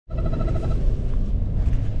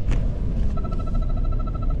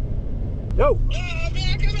Yo. Man, I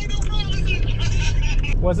ain't no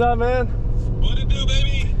promises. What's up, man? What it do,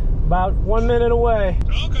 baby? About 1 minute away.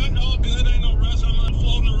 Okay, all good. Ain't no rush. I'm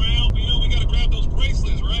floating around. You know, we gotta grab those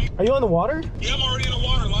bracelets, right? Are you on the water? Yeah, I'm already in the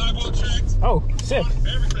water. Live well checked. Oh, sick.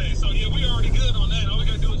 Everything. So yeah, we already good on that. All we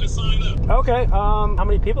gotta do is just sign up. Okay. How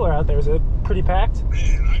many people are out there? Is it pretty packed?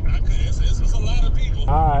 Man, it's a lot of people.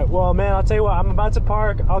 All right. Well, man, I'll tell you what. I'm about to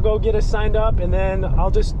park. I'll go get us signed up, and then I'll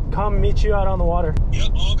just come meet you out on the water. Yep,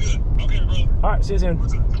 all good. Okay, bro. All right. See you soon.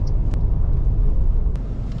 What's up?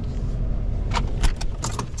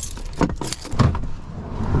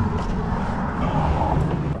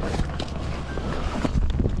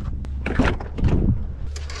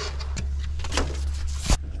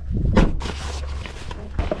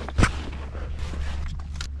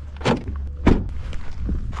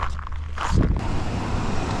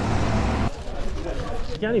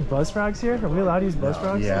 You got any buzz frogs here? Are we allowed to use buzz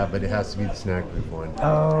frogs? Yeah, but it has to be the snack proof one.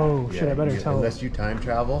 Oh, shit, I better tell him. Unless you time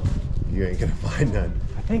travel, you ain't gonna find none.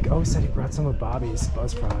 I think O said he brought some of Bobby's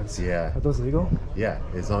buzz frogs. Yeah. Are those legal? Yeah,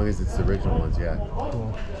 as long as it's the original ones, yeah.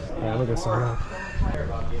 Cool. Yeah, we'll go sign up.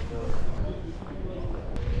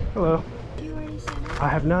 Hello. You already signed up? I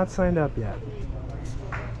have not signed up yet.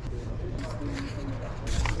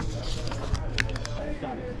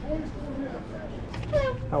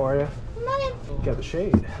 Hello. How are you? Come on in. Got the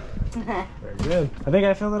shade. Very good. I think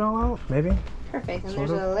I filled it all out, maybe. Perfect. And Sort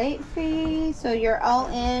there's of. a late fee, so you're all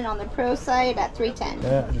in on the pro side at $310.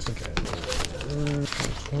 Yeah, just okay.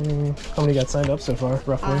 How many got signed up so far,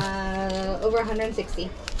 roughly? Over 160.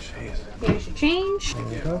 Jeez. Here's your change. There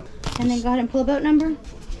you go. And then go ahead and pull a boat number.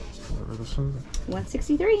 Whatever this is.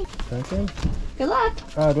 163. Thank you. Good luck.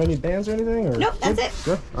 Do I need bands or anything? Or Nope, that's good? it.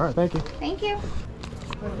 Good. All right, thank you. Thank you.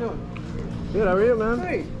 Good, how are you, man?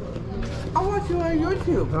 Hey, I watch you on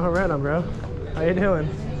YouTube. All right, bro. How you doing?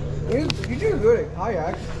 You do good at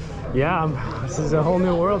kayak. Yeah, this is a whole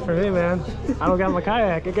new world for me, man. I don't got my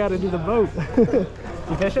kayak. I got to do the boat.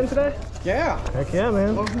 You fishing today? Yeah. Heck yeah,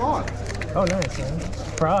 man. What's mine? Oh, nice, man.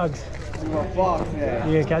 Frogs. Well, fox, yeah.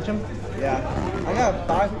 You gonna catch them? Yeah. I got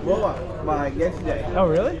 5 blow-up by yesterday. Oh,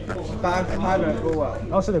 really? 5 blow-up.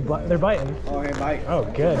 Oh, so they're biting. Oh, hey, Mike. Oh,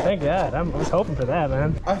 good. Thank God. I was hoping for that,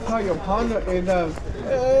 man. I saw your partner in Yeah.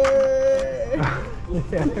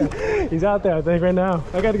 He's out there, I think, right now.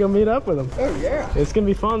 I got to go meet up with him. Oh, yeah. It's gonna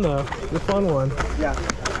be fun, though. It's a fun one. Yeah.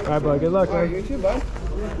 All right, bud. Good luck, All right, man. you too, bud.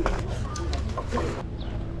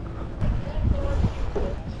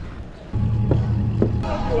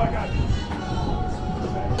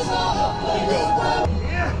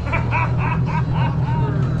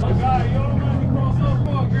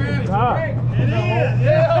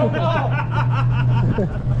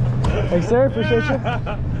 Thanks, sir. Appreciate you.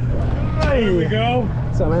 There we go.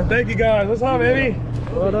 What's up, man? Thank you guys. What's up, baby?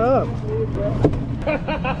 What up?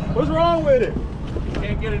 What's wrong with it?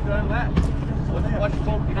 Can't get it done last. Watch the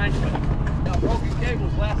folk behind you. Now, broken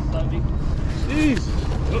cables last Sunday. Jeez.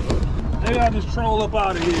 They gotta just troll up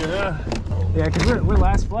out of here, huh? Yeah, because we're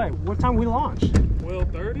last flight. What time we launch?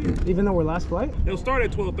 12:30? Even though we're last flight? They'll start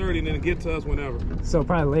at 12:30 and then get to us whenever. So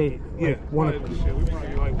probably late. Yeah. Like one. Probably, shit, we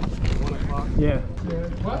probably like 1 o'clock. Yeah.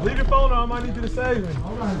 Leave your phone on. I might need you to save me.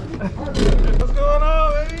 What's going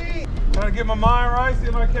on, baby? Trying to get my mind right, see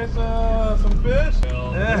if I catch some fish.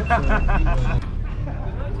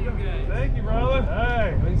 Thank you, brother.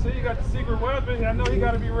 Hey, you see you got the secret weapon. I know you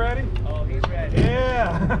got to be ready. Oh, he's ready.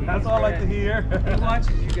 Yeah, that's all I like to hear. He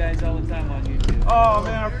watches you guys all the time on YouTube. Oh,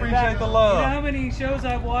 man, I appreciate the love. You know how many shows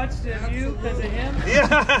I've watched of you because of him? Yeah,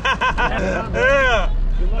 yeah,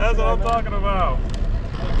 that's what I'm talking about.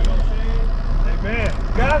 Hey, man,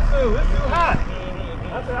 got to. It's too hot.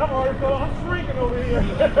 I said, I'm shrinking over here.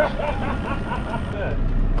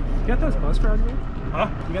 You got those buzz frogs, man? Huh?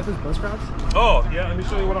 You got those buzz frogs? Oh, yeah, let me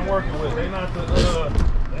show you what I'm working with. They not the,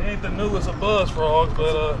 they ain't the newest of buzz frogs,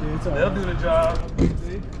 but they'll do the job.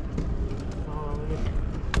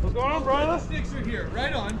 What's going on, brother? The sticks are here,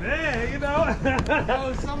 right on. Yeah, you know.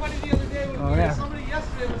 So somebody the other day, somebody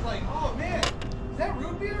yesterday was like, oh man, is that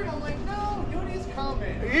Rootbeer? And I'm like, no, dude, he's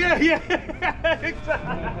comment. Yeah,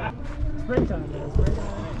 exactly. Springtime, man.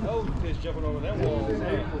 Springtime. No fish jumping over that wall.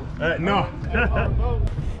 No.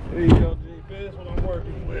 There you go, G. That's what I'm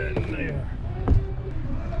working with. There.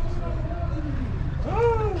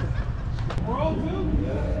 Oh, roll two.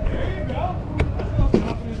 There you go. That's what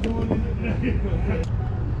confidence doing today.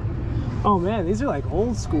 Oh man, these are like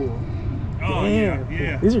old school. Oh, Damn.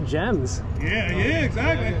 yeah. These are gems. Yeah,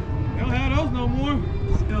 exactly. They don't have those no more.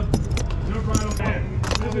 Still, jump right on that.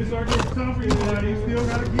 If they start getting tough for you, buddy, you still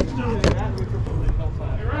gotta keep jumping.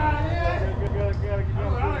 You're right, yeah.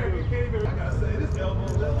 I gotta say, this elbow.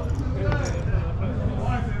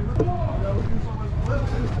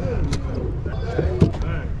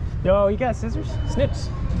 Oh, you got scissors? Snips.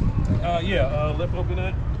 Yeah, lift open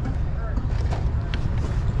that.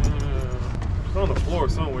 It's on the floor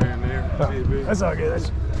somewhere in there. Oh, that's all good.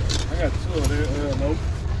 I got two of there. Nope.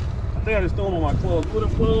 I think I just threw them on my clothes. Put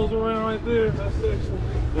them clothes around right there. That section.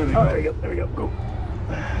 There they go. There we go. There we go. Go.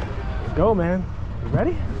 Go, man. You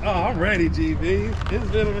ready? Oh, I'm ready, GB. It's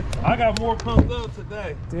been. I got more pumped up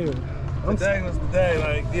today. Dude. Today was the day.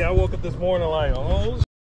 Like, yeah, I woke up this morning like, oh.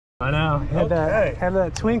 I know. Had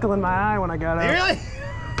that twinkle in my eye when I got up. Really?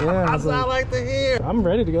 Yeah. That's what I like to hear. I'm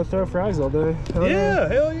ready to go throw frogs all day. Hell Yeah,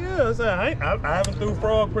 hell yeah. So I haven't threw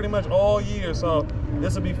frog pretty much all year, so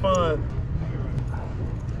this will be fun.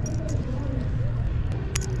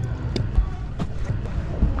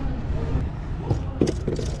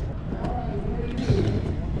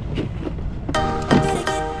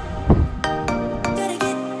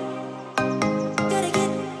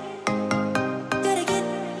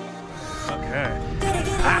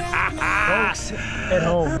 At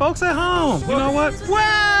home. Folks at home. You know what?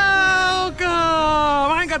 Welcome!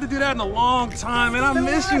 I ain't got to do that in a long time, man. I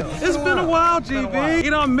miss you. It's been a while, GB.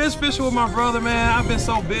 You know, I miss fishing with my brother, man. I've been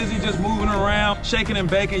so busy just moving around, shaking and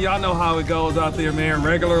baking. Y'all know how it goes out there, man.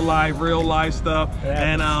 Regular life, real life stuff.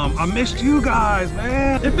 Yeah. And I missed you guys,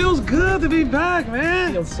 man. It feels good to be back,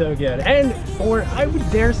 man. It feels so good. And for, I would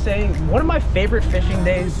dare say, one of my favorite fishing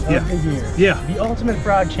days of the year. Yeah. The Ultimate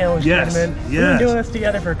Frog Challenge Tournament. Yes. We've been doing this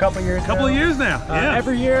together for a couple years now. Yeah.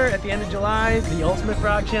 Every year at the end of July, the Ultimate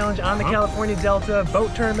Frog Challenge on the California Delta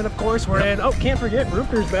boat tournament, of course, we're in. Oh, can't forget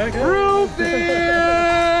Rootbeer's back. Rootbeer!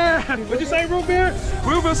 What'd you say, Rootbeer?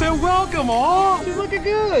 Rootbeer said, welcome all. She's looking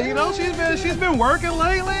good. You know, she's been working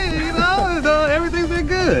lately. You know, everything's been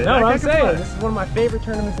good. No, I'm saying, this is one of my favorite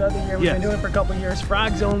tournaments of the year. We've been doing it for a couple years.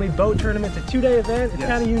 Frogs only boat tournament. It's a 2-day event. It's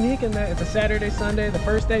kind of unique in that it's a Saturday, Sunday. The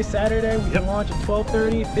first day, Saturday, we can launch at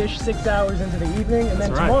 12:30, fish 6 hours into the evening, and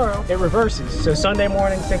then tomorrow it reverses. So Sunday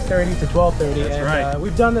morning, 6:30 to 12:30. That's right.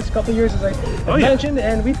 We've done this a couple years, as I mentioned,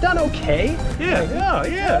 and we've done okay.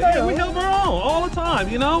 Yeah. We held our own all the time.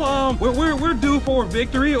 You know, we're due for a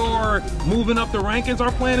victory or moving up the rankings.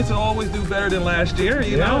 Our plan is to always do better than last year.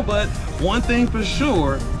 You know, but one thing for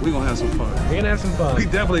sure, we're gonna have some fun. We're gonna have some fun. We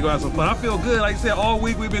definitely gonna have some fun. I feel good. Like I said, all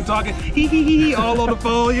week we've been talking all on the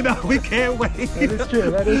phone. You know, we can't wait. That is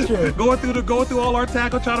true. That is true. Going through all our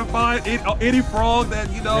tackle, trying to find any frog that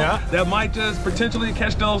that might just potentially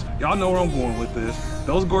catch those. Y'all know where I'm going with this.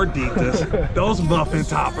 Those gorditas, those muffin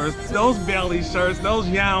toppers, those belly shirts, those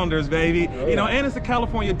younders, baby. You know, and it's the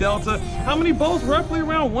California Delta. How many boats? Roughly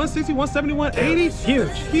around 160, 170, 180?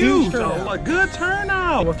 Huge. A good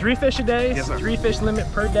turnout. Well, 3 fish a day. Yes, sir. 3 fish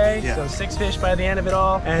limit per day. So 6 fish by the end of it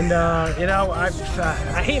all. And you know, I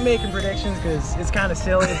hate making predictions because it's kind of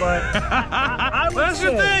silly, but that's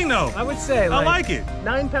your thing, though. I would say, I like it.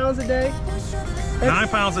 9 pounds a day. 9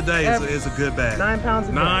 pounds a day is a good bag. 9 pounds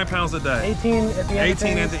a day. 9 pounds a day. 18 at the end.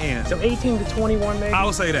 18 at the end. So 18 to 21 maybe. I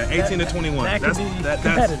would say that 18 to 21. That could be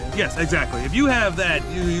competitive. Yes, exactly. If you have that,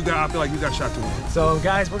 I feel like you got a shot to win. So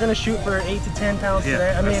guys, we're gonna shoot for 8 to 10 pounds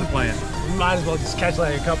today. I mean, that's the plan. We might as well just catch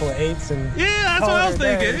like a couple of 8s and. Yeah, that's what I was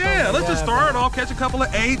thinking. Yeah, let's just start off, catch a couple of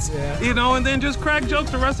 8s, you know, and then just crack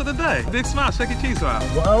jokes the rest of the day. Big smile, shake your cheese out.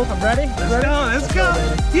 Well, I'm ready. Let's go.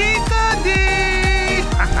 Eat the D.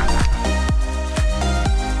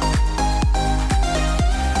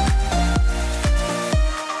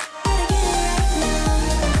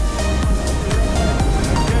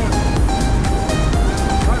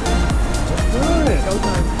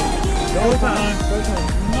 Go time.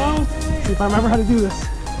 No. See if I remember how to do this.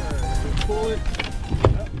 Pull it.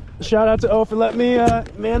 Shout out to O for letting me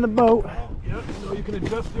man the boat. Yep, so you can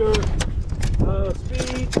adjust your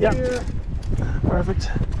speed here.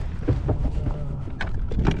 Perfect.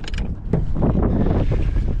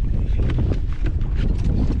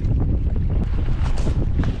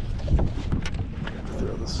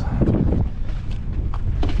 Throw this.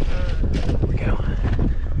 There we go.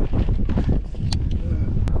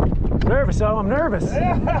 Nervous, oh, I'm nervous.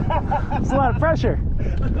 It's a lot of pressure.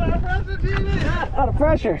 A lot of pressure, Jimmy. A lot of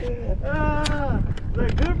pressure.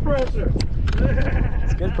 Like good pressure.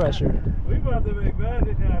 It's good pressure. We about to make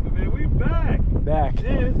magic happen, man. We back. Back.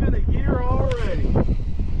 Man, it's been a year already.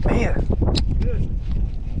 Man. Good.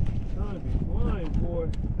 Time to be flying, boy.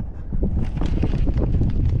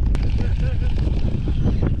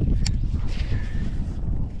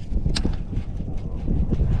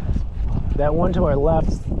 That one to our left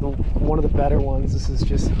is one of the better ones. This is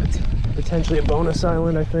just potentially a bonus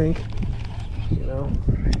island, I think. You know.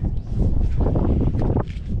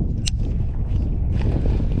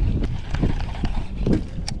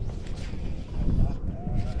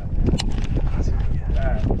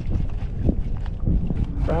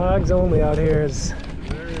 Frog. frogs only out here is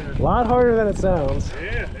a lot harder than it sounds.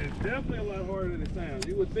 Yeah, it's definitely a lot harder than it sounds.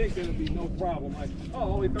 You would think there'd be no problem. Like,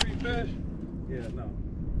 oh, only 3 fish? Yeah, no.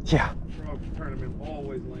 Yeah. Frog tournament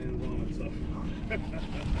always lands on it, so.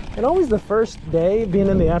 And always the first day, being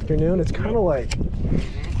in the afternoon, it's kind of like...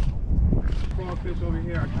 Frog fish over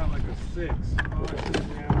here are kind of like a 6. 5, 6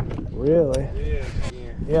 down. Really? Yeah.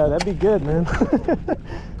 Yeah, that'd be good, man.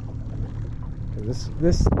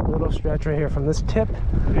 This little stretch right here from this tip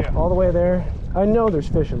all the way there, I know there's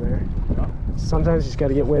fish in there. Sometimes you just got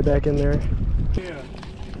to get way back in there. Yeah,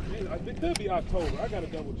 it could be October. I gotta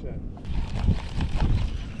double check.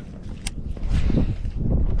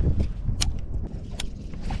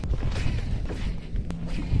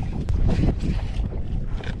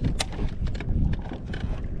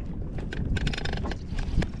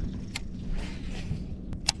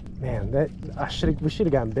 Man, we should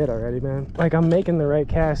have gotten bit already, man. Like, I'm making the right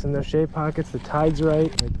cast in those shade pockets, the tide's right.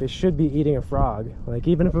 Like, they should be eating a frog. Like,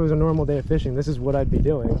 even if it was a normal day of fishing, this is what I'd be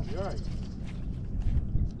doing. You're right.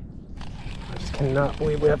 I just cannot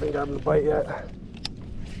believe we haven't gotten the bite yet.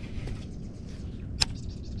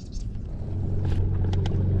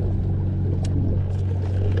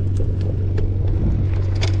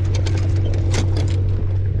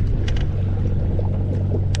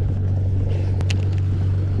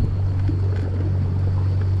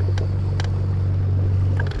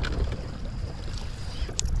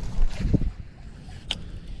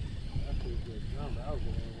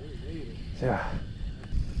 Yeah.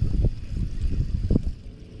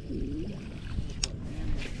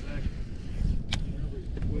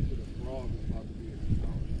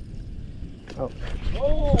 Oh.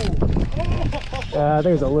 Oh! I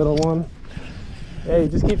think it's a little one. Hey,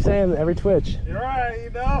 just keep saying every twitch. You're right, you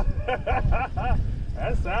know?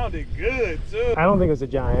 That sounded good, too. I don't think it was a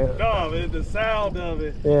giant. No, man, the sound of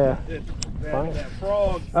it. Yeah. That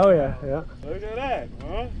frog sound. Oh, yeah, yeah. Look at that,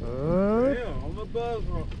 huh? Damn, on the buzz,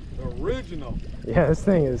 the original. Yeah, this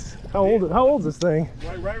thing is... How old's this thing?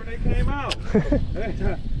 Right when they came out.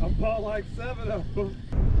 I bought like 7 of them.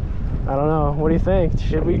 I don't know. What do you think?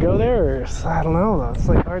 Should we go there? Or, I don't know, though. It's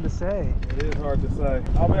like hard to say. It is hard to say.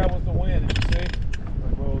 How bad was the wind? Did you see?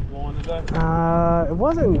 Like where it was going today? It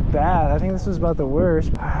wasn't bad. I think this was about the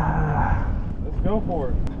worst. Let's go for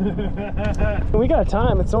it. We got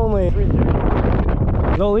time. It's only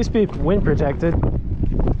 3:30. They'll at least be wind protected.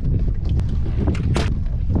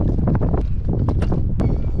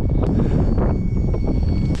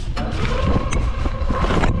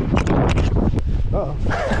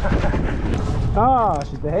 Ah,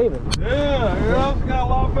 she's behaving. Yeah, you know, she got a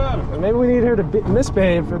lot better. Maybe we need her to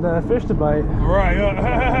misbehave for the fish to bite. Right.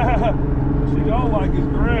 She don't like his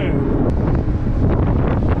grand.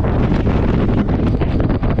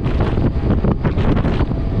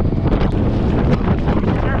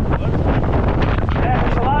 Yeah,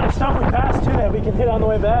 there's a lot of stuff we passed too that we can hit on the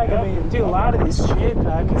way back. I mean, dude, a lot of these shade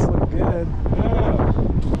packets look good. Yeah.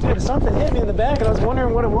 Dude, something hit me in the back and I was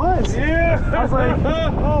wondering what it was. Yeah. I was like,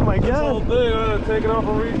 oh my This whole god. thing, I gotta take it off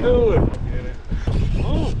and redo it. Get it.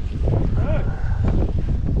 Oh, right.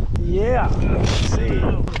 Yeah. Let's see.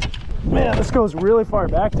 Man, this goes really far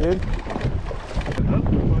back, dude.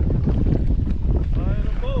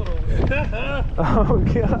 Oh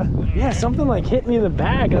god. Yeah, something like hit me in the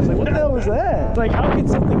back. I was like, what the hell was that? Like, how could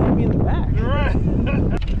something hit me in the back? Right.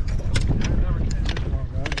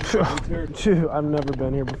 Dude, I've never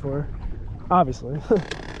been here before. Obviously.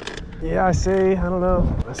 Yeah, I say, I don't know.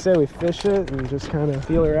 I say we fish it and just kind of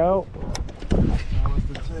feel her out. That was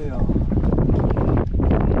the tail.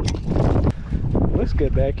 Looks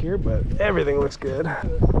good back here, but everything looks good. I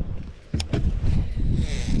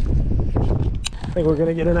think we're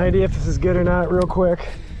gonna get an idea if this is good or not real quick.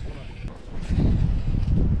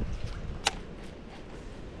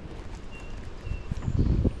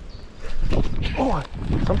 Oh,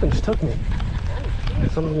 something just took me.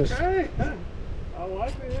 Something just... Hey, I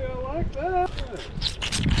like it here, I like that.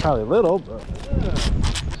 Probably little, but...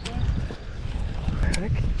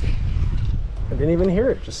 Heck. I didn't even hear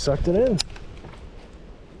it, just sucked it in.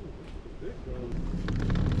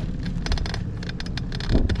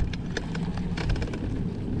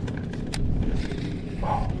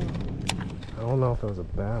 Oh. I don't know if it was a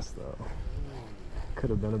bass though. Could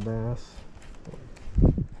have been a bass.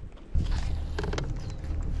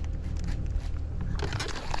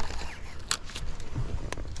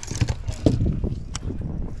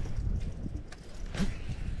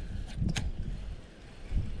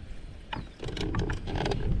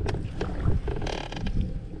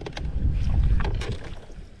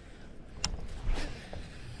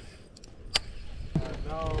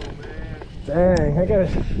 Dang, I gotta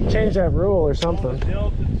change that rule or something.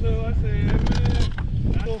 Delta too. I say,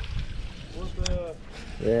 man.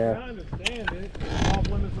 Yeah. I understand it. Off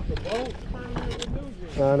limits of the boat tournament with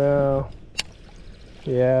Nugent. I know.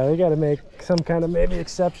 Yeah, they gotta make some kind of maybe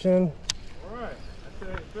exception. Right.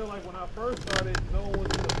 I feel like when I first started, no one was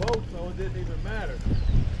in the boat, so it didn't even matter.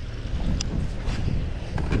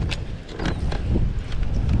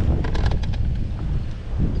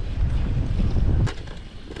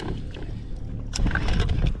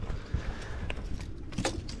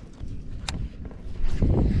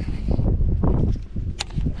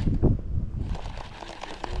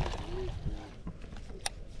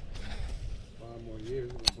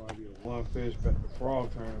 One fish back the frog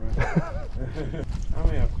tournament. I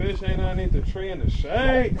mean, a fish ain't underneath the tree in the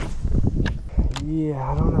shade.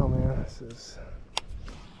 Yeah, I don't know, man. This is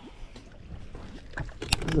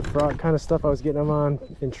the frog kind of stuff I was getting them on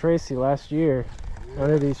in Tracy last year.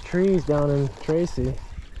 Under these trees down in Tracy,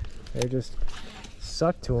 they just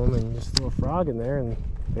suck to them and just throw a frog in there and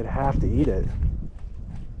they'd have to eat it.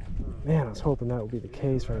 Man, I was hoping that would be the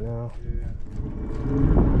case right now.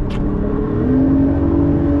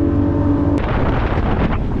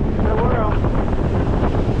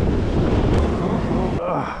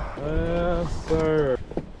 Yes, sir.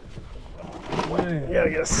 Man, you gotta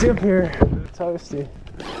get a sip here. Toasty.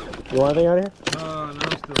 You want anything out of here? No, I'm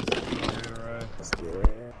still sitting here, right? Let's do it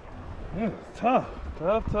right here. It's tough.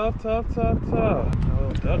 Tough. A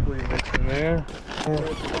little duckweed mixed in there.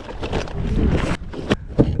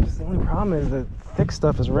 Just the only problem is the thick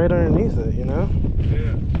stuff is right underneath it, you know?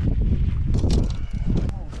 Yeah.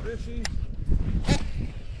 Oh, fishy.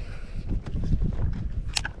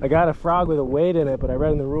 I got a frog with a weight in it, but I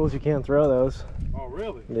read in the rules you can't throw those. Oh,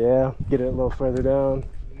 really? Yeah, get it a little further down.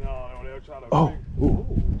 No, they were trying to. Oh, ooh.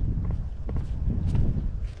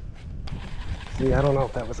 See, I don't know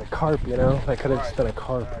if that was a carp, you know? That could have just been a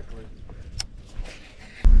carp. Exactly.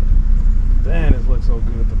 Damn, this looks so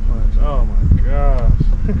good to punch. Oh my gosh.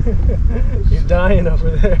 You're dying over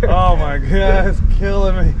there. Oh my god, it's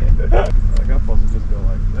killing me. Like I'm supposed to just go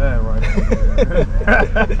like that right there.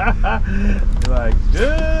 Like,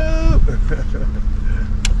 dude.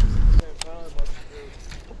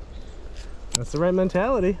 That's the right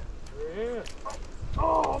mentality. Yeah.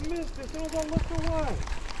 Oh, I missed it. As soon as I looked away.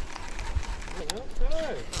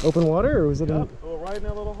 Okay. Open water, or was it Yep. Oh, right in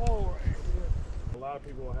that little hole right here. A lot of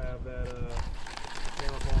people have that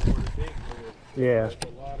camera phone where the dink is. Yeah. That's a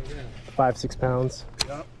lot of them. 5-6 pounds.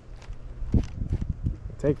 Yep.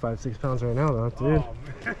 Take 5-6 pounds right now, though, dude. Oh,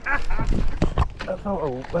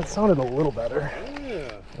 man. That sounded a little better.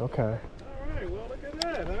 Yeah. Okay. All right. Well, look at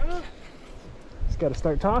that, huh? Just got to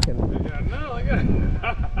start talking. Yeah, no, look at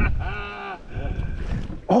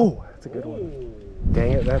Oh, that's a good one.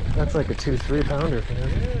 Dang it, that's like a 2-3 pounder for him.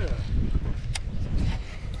 Yeah.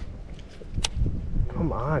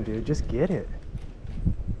 Come on, dude, just get it.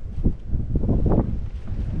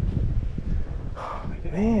 Oh,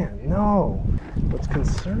 man, no. What's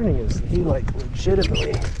concerning is he like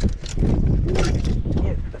legitimately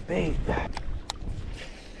hit the bait.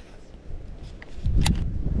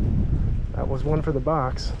 That was one for the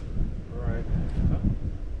box. All right.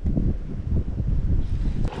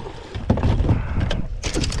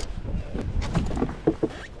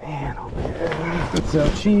 Man, oh man. So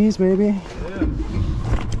cheese, maybe? Yeah.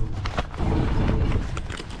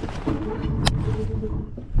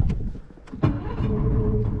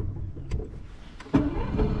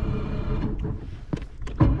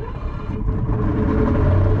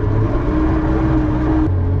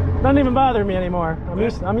 Doesn't even bother me anymore. I'm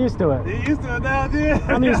used to it. You used to it now, dude?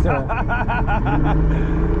 I'm used to it.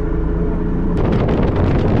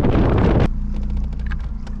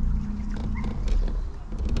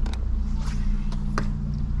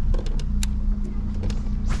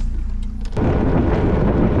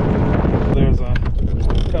 There's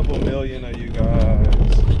a couple million of you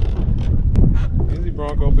guys. Easy,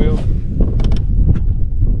 Bronco Bill.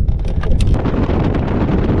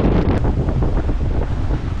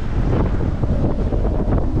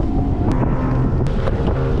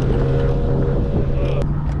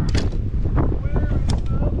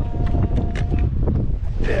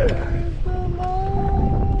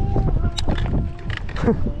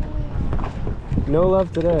 No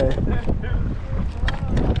love today.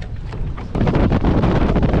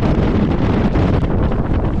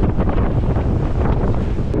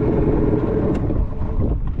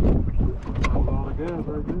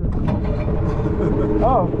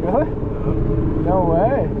 Oh, really? No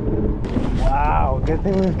way. Wow, good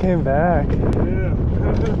thing we came back. Yeah.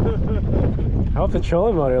 I hope the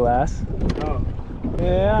trolling motor lasts. Oh.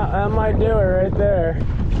 Yeah, that might do it right there.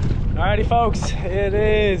 Oh, Alrighty, folks, it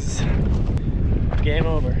is game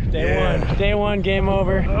over. Day one, game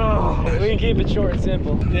over. Oh, we can keep it short and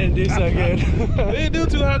simple. Didn't do so good. We didn't do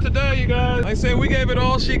too hot today, you guys. Like I said, we gave it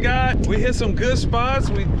all she got. We hit some good spots.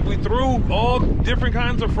 We threw all different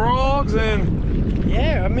kinds of frogs, and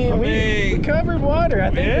yeah, I mean, we covered water.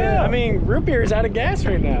 I think. Yeah. I mean, root beer is out of gas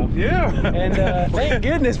right now. yeah. And thank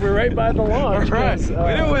goodness we're right by the launch. Right. We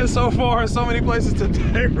didn't win so far in so many places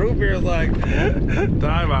today. Root beer is like,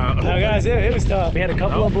 time out. No, guys, it was tough. We had a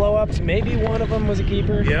couple of blow-ups. Maybe one of them was a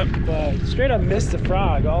keeper. Yep. But straight up missed the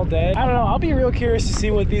frog all day. I don't know. I'll be real curious to see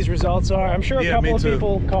what these results are. I'm sure a couple of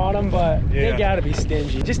people caught them, but they got to be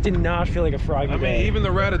stingy. Just did not feel like a froggy day. I mean, even the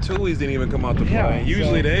ratatouilles didn't even come out to play.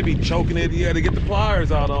 Usually they be choking it. You had to get the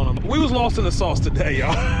pliers out on them. We was lost in the sauce today,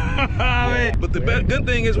 y'all. But the good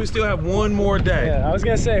thing is we still have one more day. Yeah, I was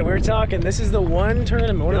gonna say, we were talking, this is the one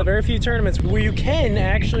tournament, one of the very few tournaments where you can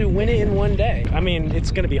actually win it in one day. I mean,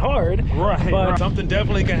 it's gonna be hard. Right, but something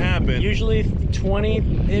definitely can happen. Usually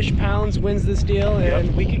 20-ish pounds wins this deal,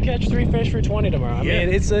 and we could catch 3 fish for 20 tomorrow. I mean,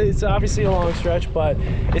 it's obviously a long stretch, but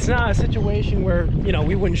it's not a situation where, you know,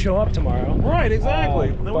 we wouldn't show up tomorrow. Right, exactly.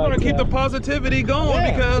 And we're gonna keep the positivity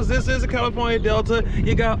going because this is a California Delta.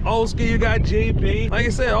 You got Oski, you got JP. Like I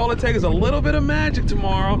said, all it takes is a little bit of magic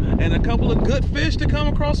tomorrow and a couple of good fish to come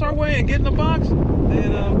across our way and get in the box,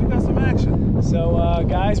 and we got some action. So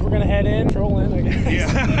guys, we're gonna head in, troll in, I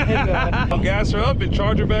guess. Yeah. I'll gas her up and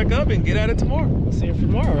charge her back up and get at it tomorrow. We'll see you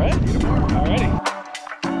tomorrow, right? See you tomorrow. Alrighty.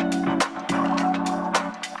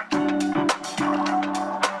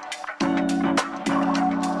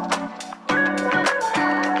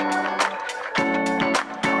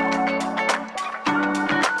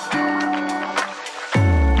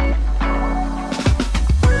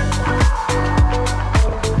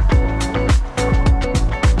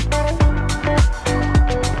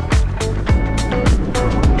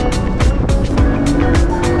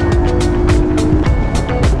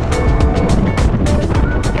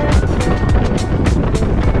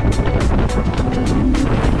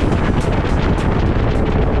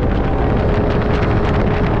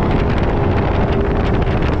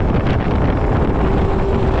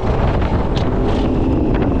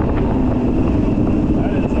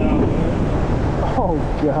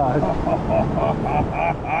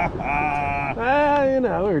 You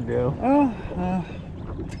know, we're due.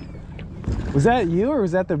 Was that you or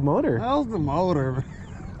was that the motor? That was the motor.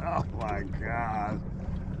 Oh my God.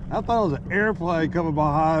 I thought it was an airplane coming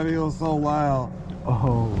behind me. It was so loud.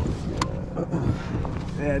 Oh,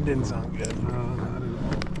 yeah, it didn't sound good.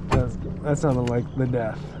 That sounded like the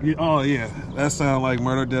death. Yeah, oh yeah, that sounded like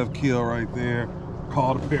murder, death, kill right there.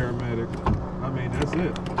 Call the paramedic. I mean, that's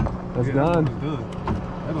it. That's done.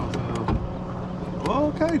 That don't sound... Well,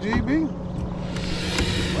 okay, GB.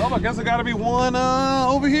 Well, I guess I gotta be one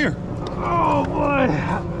over here. Oh boy.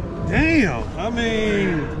 Damn, I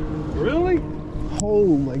mean, really?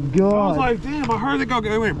 Oh my God. I was like, damn, I heard it go,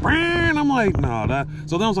 it went, brrrr, I'm like, no, that.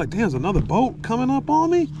 So then I was like, damn, there's another boat coming up on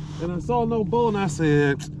me? And I saw no boat and I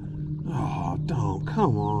said, oh, don't,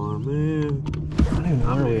 come on, man. I don't even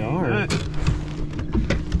know where we are.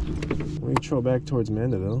 We can troll back towards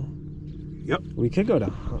Mandeville. Yep. We could go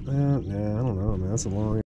down. Nah, I don't know, man. That's a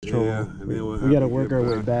long troll. Yeah, and then we got to work our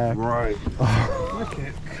way back. Right. I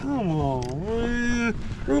can't. Come on, man.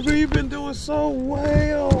 Ruby, you've been doing so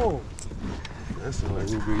well. That's like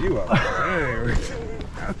Ruby, you out there.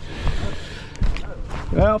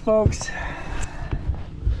 Well, folks.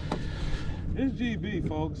 It's GB,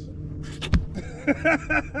 folks.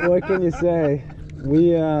 What can you say? We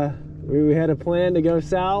had a plan to go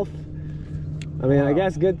south. I mean, I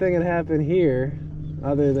guess good thing it happened here,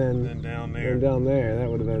 other than down there. Down there, that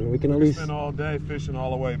would have been. We can at least spend all day fishing all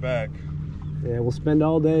the way back. Yeah, we'll spend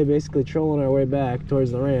all day basically trolling our way back towards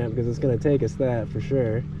the ramp because it's gonna take us that for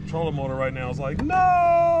sure. Trolling motor right now is like,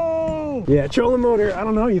 no. Yeah, trolling motor. I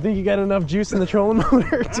don't know. You think you got enough juice in the trolling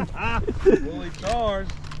motor? Fully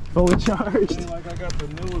charged. Fully charged. Like I got the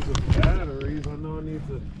newest of batteries. I know I need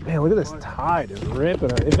to. Man, look at this tide. It's ripping.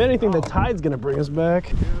 If anything, the tide's gonna bring us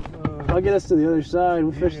back. I'll get us to the other side.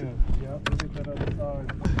 We'll fish. Yeah, we'll get that other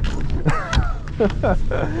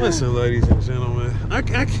side. Listen, ladies and gentlemen,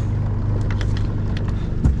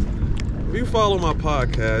 if you follow my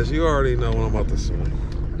podcast, you already know what I'm about to say.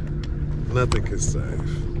 Nothing can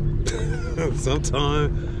save.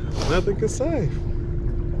 Sometimes nothing can save.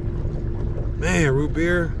 Man,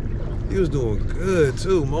 Rootbeer, he was doing good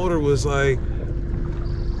too. Motor was like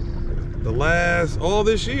all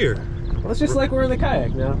this year. Well, it's just like we're in the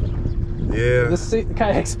kayak now. Yeah. This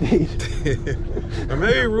kayak speed. Or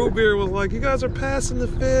maybe Rootbeer was like, you guys are passing the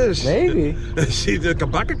fish. Maybe. She did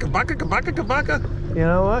kabaka, kabaka, kabaka, kabaka. You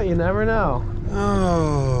know what? You never know.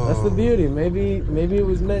 Oh. That's the beauty. Maybe it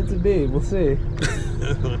was meant to be. We'll see.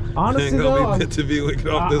 Honestly, though, I'm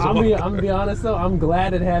gonna be honest though. I'm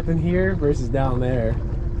glad it happened here versus down there.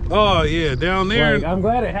 Oh yeah, down there. Like, I'm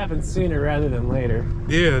glad it happened sooner rather than later.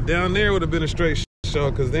 Yeah, down there would have been a straight show,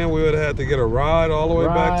 because then we would have had to get a ride all the way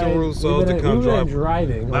back to Russo's to come drive.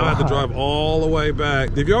 Driving. I had to drive all the way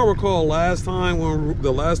back. If y'all recall last time, when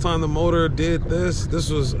the last time the motor did this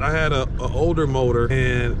was, I had a older motor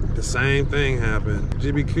and the same thing happened.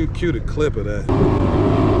 GBQ to clip of that.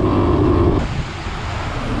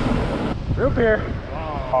 Rootbeer.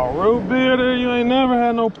 Oh, Rootbeer, you ain't never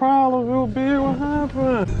had no problem, Rootbeer. What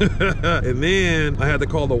happened? And then I had to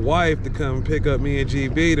call the wife to come pick up me and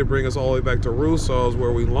GB to bring us all the way back to Russo's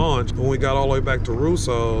where we launched. When we got all the way back to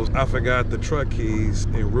Russo's, I forgot the truck keys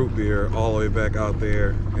in Rootbeer all the way back out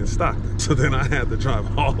there in Stockton. So then I had to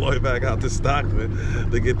drive all the way back out to Stockton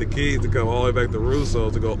to get the keys to come all the way back to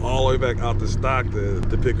Russo's to go all the way back out to Stockton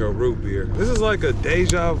to pick up Rootbeer. This is like a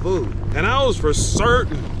deja vu. And I was for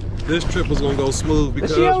certain this trip was gonna go smooth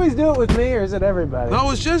because... Does she always do it with me, or is it everybody?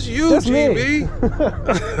 No, it's just you, just GB.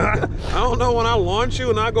 I don't know, when I launch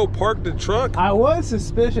you and I go park the truck. I was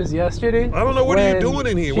suspicious yesterday. I don't know, what are you doing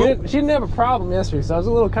in here? She didn't have a problem yesterday, so I was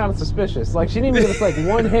a little kind of suspicious. Like, she didn't even give us like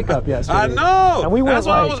one hiccup yesterday. I know. And we went, that's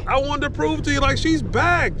why I wanted to prove to you, like, she's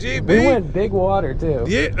back, GB. We went big water too.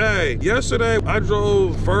 Yeah, hey, yesterday I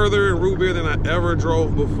drove further in Rootbeer than I ever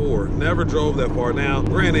drove before. Never drove that far. Now,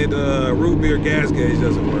 granted, Rootbeer gas gauge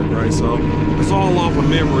doesn't work, right? So it's all off of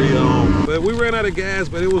memory. But we ran out of gas,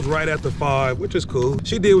 but it was right at the 5, which is cool.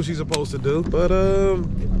 She did what she's supposed to do. But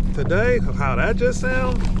today, how that just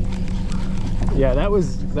sound? Yeah, that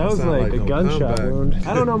was like a gunshot wound.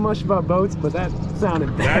 I don't know much about boats, but that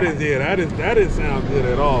sounded bad. That didn't sound good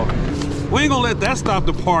at all. We ain't gonna let that stop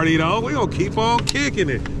the party though. We gonna keep on kicking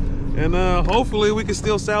it. And hopefully we can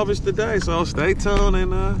still salvage the day. So stay tuned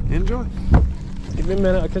and enjoy. Give me a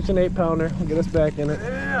minute, I'll catch an 8-pounder. Get us back in it.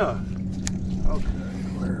 Yeah. Okay.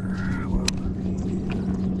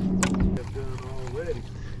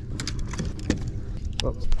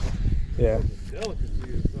 Oops. Yeah.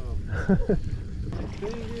 Delicacy or something. The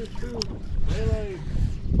thing is too, they like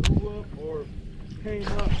blew up or came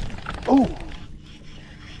up. Oh!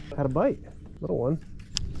 Had a bite. Little one.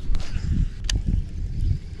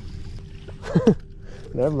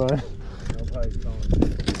 Never mind. Nobody's calling you.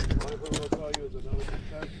 One of them will call you as another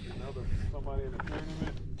contestant, somebody in the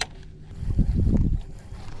tournament.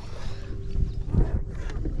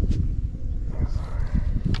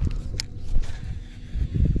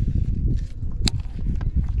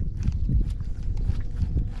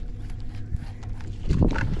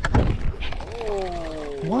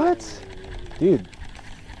 What? Dude.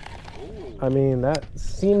 I mean, that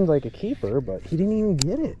seemed like a keeper, but he didn't even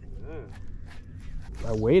get it. Yeah.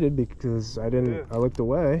 I waited because I looked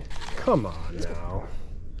away. Come on now.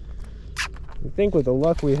 You think with the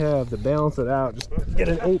luck we have to balance it out, just get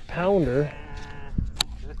an 8-pounder.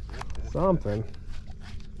 Something.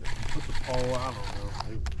 Oh, I don't know.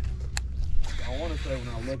 I want to say when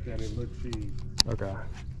I looked at it, it looked cheap. Okay.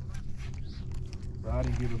 I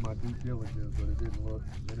didn't give it my due diligence, but it didn't look,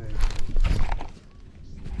 it ain't.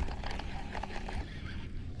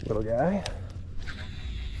 Little guy.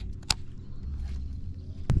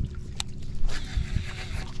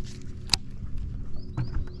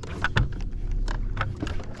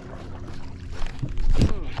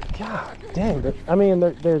 God dang, I mean,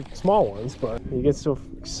 they're small ones, but you get so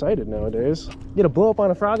excited nowadays. You get a blow up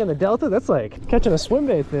on a frog in the Delta? That's like catching a swim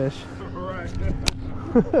bait fish. Right.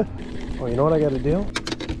 Oh, you know what I gotta do?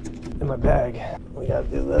 In my bag, we gotta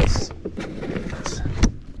do this.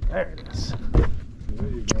 There it is. There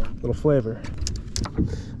you go. Little flavor.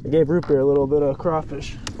 I gave Rootbeer a little bit of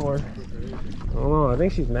crawfish for her. I don't know, I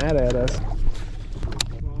think she's mad at us. There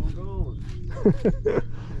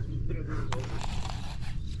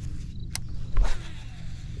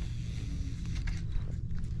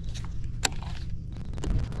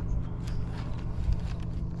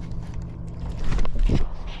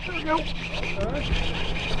we go. There we go.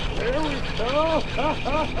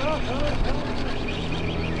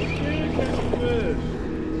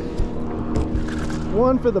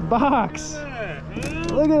 One for the box. Look at that,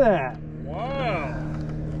 huh? Look at that. Wow.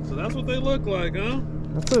 So that's what they look like, huh?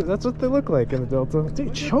 That's what they look like in the Delta.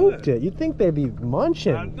 Dude, choked it. You'd think they'd be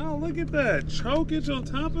munching. I know, look at that. Chokage on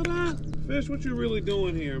top of that. Fish, what you really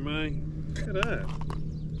doing here, man? Look at that.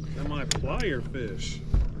 They're my plier fish.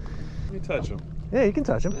 Let me touch them. Yeah, you can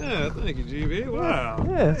touch them. Yeah, thank you, GB. Wow.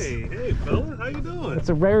 Yes. Hey, fella, how you doing? It's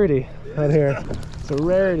a rarity out here. It's a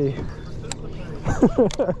rarity.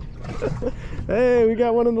 Hey, we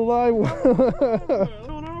got one in the live one. We're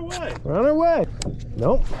on our way. We're on our way.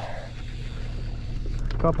 Nope.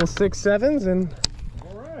 Couple 6.7s and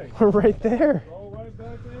All right. we're right there. All right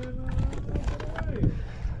back in.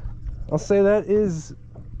 I'll say that is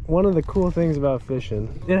one of the cool things about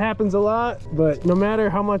fishing. It happens a lot, but no matter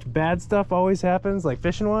how much bad stuff always happens, like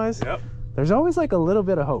fishing wise, Yep. there's always like a little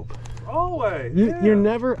bit of hope. Always. You're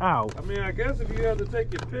never out. I mean, I guess if you had to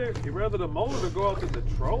take your pick, you'd rather the motor go out than the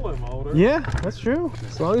trolling motor. Yeah, that's true.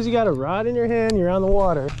 As long as you got a rod in your hand, you're on the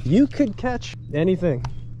water. You could catch anything.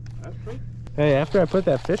 That's true. Hey, after I put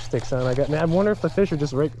that fish sticks on, I wonder if the fish are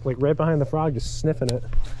just right behind the frog, just sniffing it.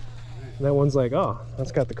 And that one's like, oh,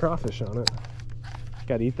 that's got the crawfish on it.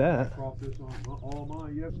 Gotta eat that. Crawfish on all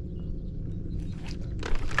mine, yes.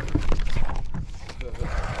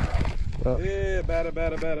 Oh. Yeah, batter.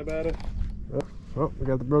 Oh, we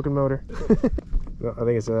got the broken motor. No, I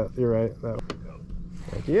think it's that. You're right. That one.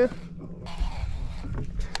 Thank you.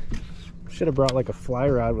 Should have brought like a fly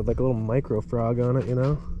rod with like a little micro frog on it, you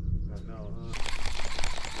know? I know, huh?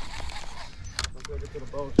 I'll take it to the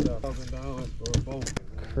boat shop. $1,000 for a boat.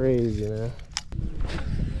 Crazy, man.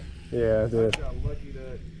 Yeah, dude. I got lucky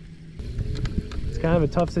that. It's kind of a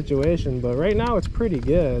tough situation, but right now it's pretty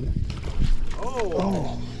good.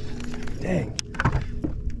 Oh. Dang.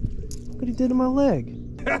 Look what he did to my leg.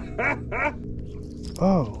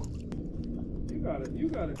 Oh. You got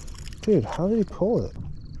it. Dude, how did he pull it?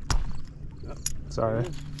 Sorry.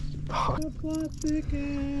 Gotta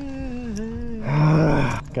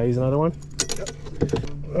use another one? Yep.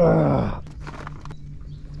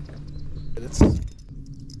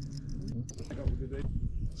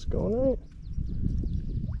 It's going right.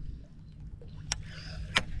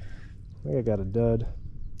 I think I got a dud.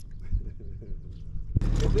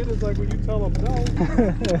 And then it's like when you tell them no.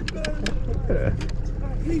 I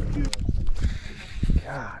hate you.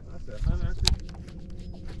 God.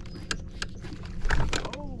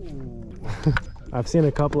 Oh. I've seen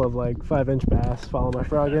a couple of like 5-inch bass follow my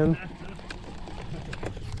frog in.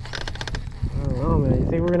 I don't know, man. You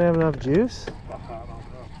think we're gonna have enough juice?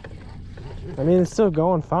 I mean, it's still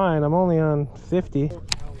going fine. I'm only on 50.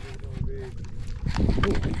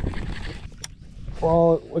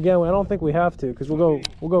 Well, again, I don't think we have to because we'll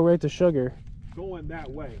go right to sugar. Going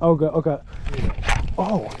that way. Oh, good. Okay.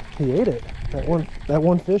 Oh, he ate it. That one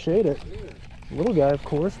fish ate it. Little guy, of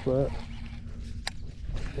course, but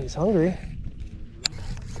he's hungry.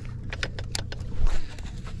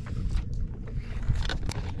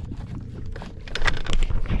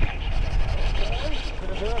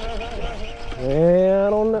 Yeah, I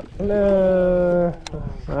don't know. No,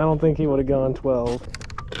 I don't think he would have gone 12.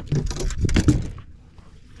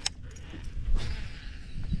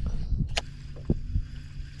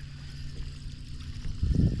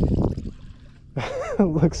 It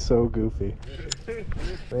looks so goofy.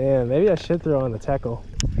 Man, maybe I should throw on the tackle.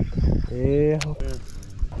 Yeah.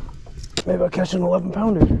 Maybe I'll catch an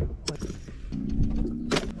 11-pounder.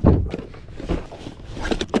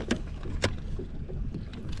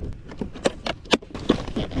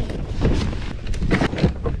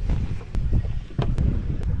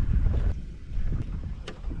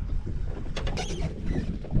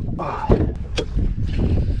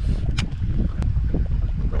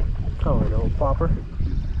 Oh, my little popper.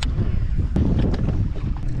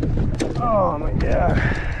 Oh my God.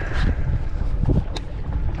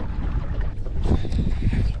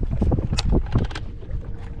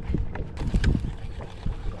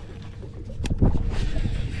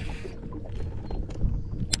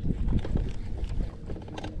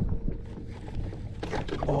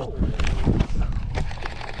 Oh.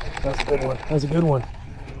 That's a good one. That's a good one.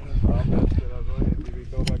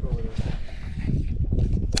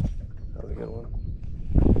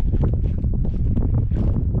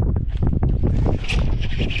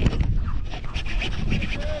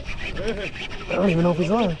 I don't even know if he's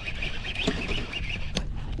on.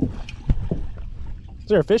 Is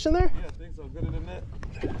there a fish in there? Yeah, I think so. Good in the net.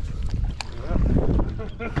 Yeah.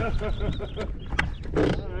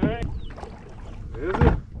 Alright. Is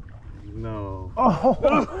it? No. Oh,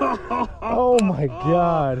 oh my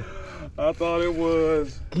God. I thought it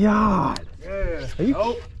was. God. Yeah. Are you...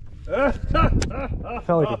 Oh.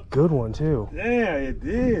 Felt like a good one too. Yeah, it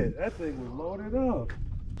did. That thing was loaded up.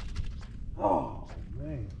 Oh,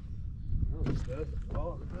 man. That's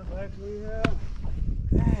all that's actually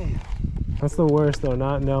Dang. That's the worst though,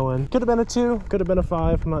 not knowing. Could have been a 2, could have been a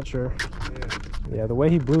 5, I'm not sure. Yeah, the way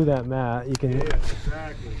he blew that mat, you can... Yeah,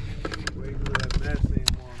 exactly. The way he blew that mat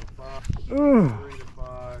seemed more on 3 to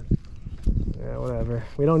 5. Yeah, whatever.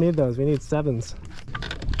 We don't need those. We need 7s.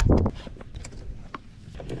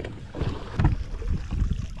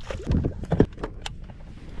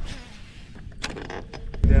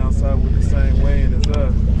 Downside with the same weighing as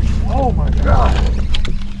us. Oh my God!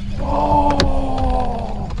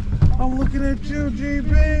 Oh! I'm looking at you,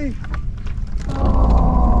 GB.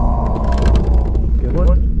 Oh! Good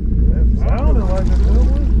one. That sounded like a good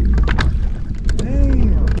one.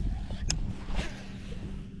 Damn.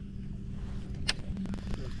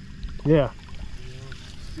 Yeah.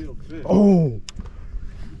 Still fish. Oh!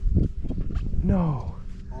 No.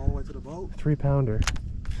 All the way to the boat. 3-pounder.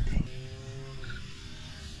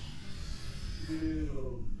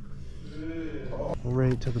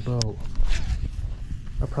 Right to the boat.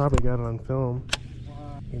 I probably got it on film.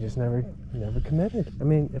 You just never committed. I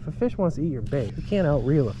mean, if a fish wants to eat your bait, you can't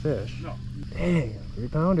out-reel a fish. No. Dang,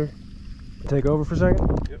 3-pounder. Take over for a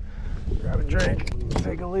second? Yep. Grab a drink,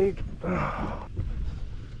 take a leak.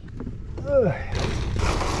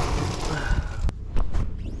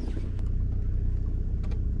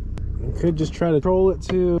 You could just try to troll it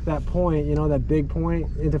to that point, you know, that big point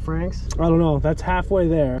into Frank's. I don't know, that's halfway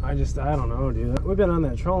there. I don't know, dude. We've been on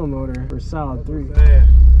that trolling motor for a solid 3. Man,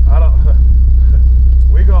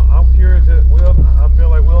 I'm curious. I feel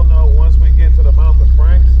like we'll know once we get to the mouth of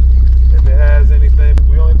Frank's if it has anything.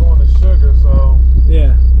 We only going to sugar, so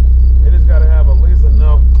yeah. It just got to have at least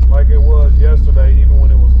enough, like it was yesterday, even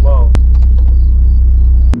when it was low.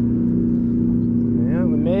 Yeah,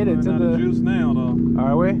 we made it to the juice now, though.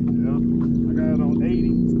 Are we? Yeah, I got it on 80.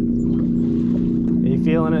 Are you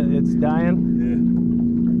feeling it? It's dying? Yeah.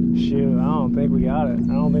 Shoot, I don't think we got it.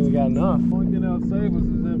 I don't think we got enough. The only thing that'll save us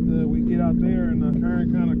is if we get out there and the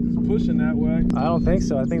current kind of is pushing that way. I don't think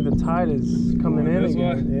so. I think the tide is coming in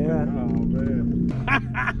again. Way? Yeah. Oh man.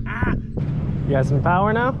 You got some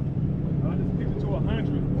power now? I'll just keep it to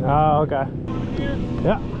 100. Oh, okay. Here.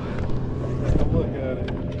 Yeah. Take a look at it.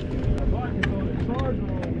 If I can throw the charger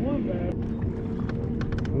on one bag.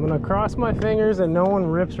 I'm gonna cross my fingers and no one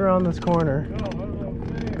rips around this corner. No, that's what I'm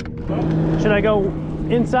saying. Should I go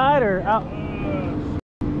inside or out? I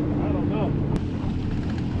don't know.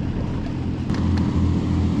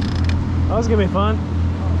 Oh, this is gonna be fun.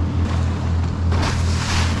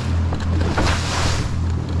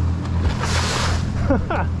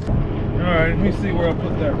 Alright, let me see where I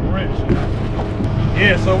put that wrench.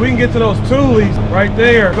 Yeah, so we can get to those toolies right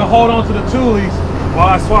there. We'll hold on to the toolies while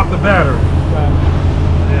I swap the battery.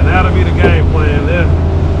 Yeah, that'll be the game plan. Then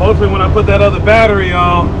hopefully when I put that other battery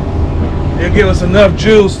on, it'll give us enough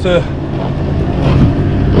juice to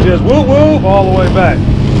just whoop whoop all the way back.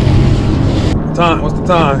 Time, what's the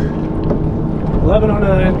time?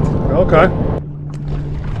 11:09. Okay.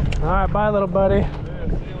 All right, bye, little buddy. Yeah,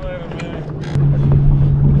 see you later, man.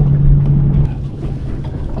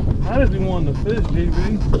 I just be wanting to fish, GB.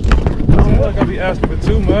 I don't feel like I be asking for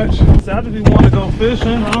too much. So I just be wanting to go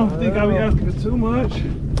fishing. I don't think I be asking for too much.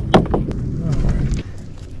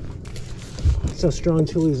 That's how strong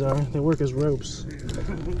toolies are. They work as ropes.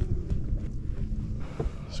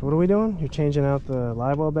 So what are we doing? You're changing out the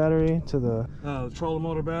live well battery to the Trolling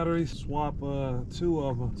motor battery. Swap 2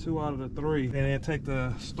 of them, 2 out of the 3, and then take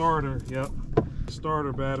the starter. Yep,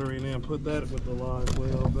 starter battery, and then put that with the live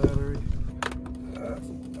well battery.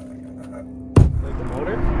 like the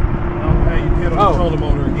motor. Okay, you hit on the trolling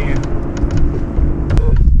motor again.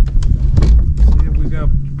 See if we got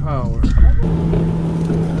power.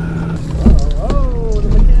 Oh, the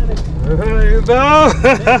mechanic. There you go.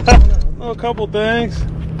 A couple things.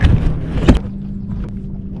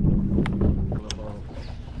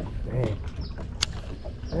 Dang.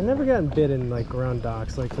 I've never gotten bit in like around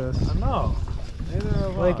docks like this. I know.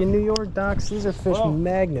 Like in New York docks, these are fish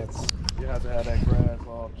magnets. You have to have that grass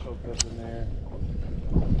all choked up in there.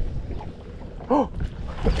 Oh!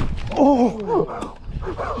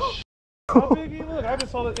 How big he look? I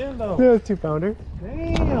just saw the end though. Yeah, 2-pounder.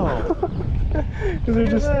 Damn. Because they're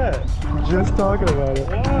just talking about it.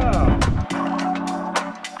 Wow.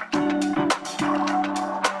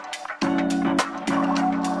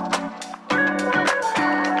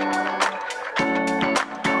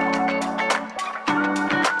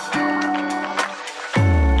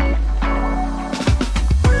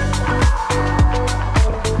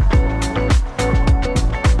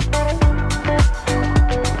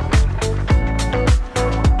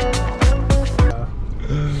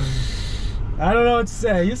 I don't know what to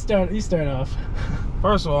say. You start off.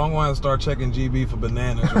 First of all, I'm going to start checking GB for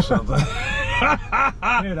bananas or something.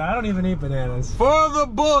 Dude, I don't even eat bananas. For the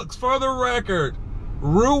books, for the record,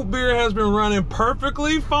 Rootbeer has been running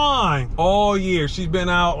perfectly fine all year. She's been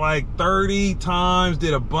out like 30 times,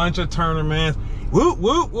 did a bunch of tournaments. Whoop,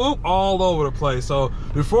 whoop, whoop, all over the place. So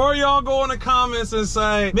before y'all go in the comments and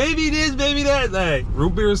say, maybe this, maybe that, hey,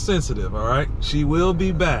 Rootbeer is sensitive, all right? She will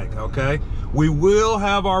be back, okay? We will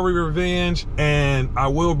have our revenge, and I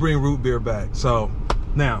will bring Rootbeer back. So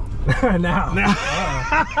now.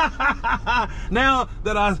 Now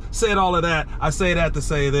that I said all of that, I say that to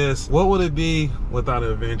say this. What would it be without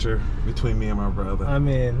an adventure between me and my brother? I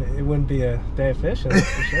mean, it wouldn't be a day of fishing,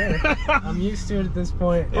 that's for sure. I'm used to it at this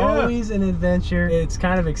point. Yeah. Always an adventure. It's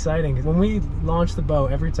kind of exciting. When we launch the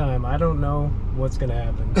boat, every time, I don't know what's going to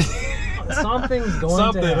happen. Something's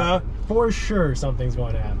going to happen. Huh? For sure, something's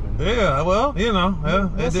going to happen. Yeah, well, you know,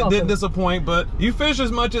 it didn't disappoint, but you fish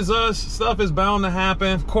as much as us, stuff is bound to happen.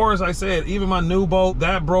 Of course, I said, even my new boat,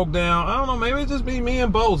 that broke down. I don't know, maybe it just be me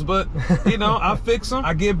and boats, but, you know, I fix them,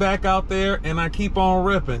 I get back out there, and I keep on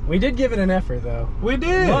ripping. We did give it an effort, though. We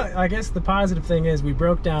did. But I guess the positive thing is we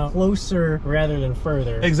broke down closer rather than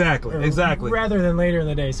further. Exactly, exactly. Rather than later in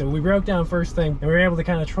the day. So we broke down first thing, and we were able to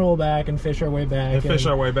kind of troll back and fish our way back.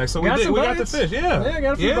 So we got to fish, yeah. Yeah,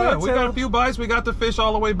 got a few bites. We got a few bites. We got to fish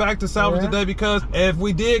all the way back to salvage today, because if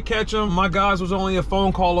we did catch them, my guys was only a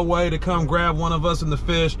phone call away to come grab one of us in the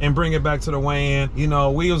fish and bring it back to the weigh-in. You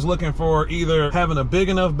know, we was looking for either having a big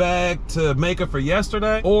enough bag to make it for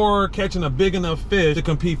yesterday or catching a big enough fish to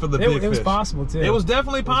compete for the big fish. It was possible too. It was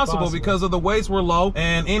definitely possible because of the weights were low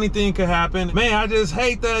and anything could happen. Man, I just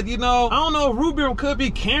hate that, you know, I don't know if Rootbeer could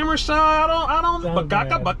be camera shy. I don't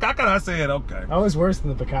Bakaka, I said, okay. I was worse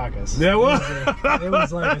than the Bakakas. Yeah, what? It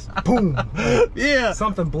was like this boom. Yeah.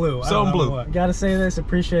 Something blue. Something blue. Gotta say this,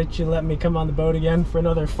 appreciate you letting me come on the boat again for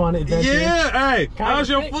another fun adventure. Yeah, hey, how's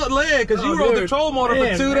your foot leg? Because you rode the troll motor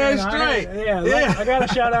for 2 days straight. I gotta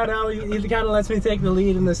shout out how he kind of lets me take the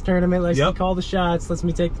lead in this tournament, lets me call the shots, lets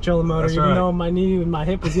me take the trolling motor, even though my knee and my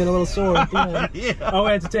hip was getting a little sore at the end.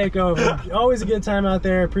 I had to take over. Always a good time out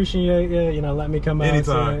there. Appreciate you know, letting me come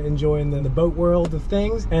out, enjoying the boat world of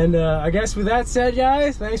things. And I guess with that said,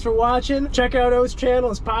 guys, thanks for watching. Check out O's channel,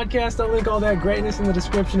 his podcast. I'll link all that greatness in the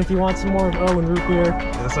description if you want some more of O and Rootbeer.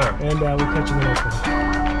 Yes, sir. And we'll catch you in the next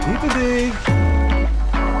one. Keep it D.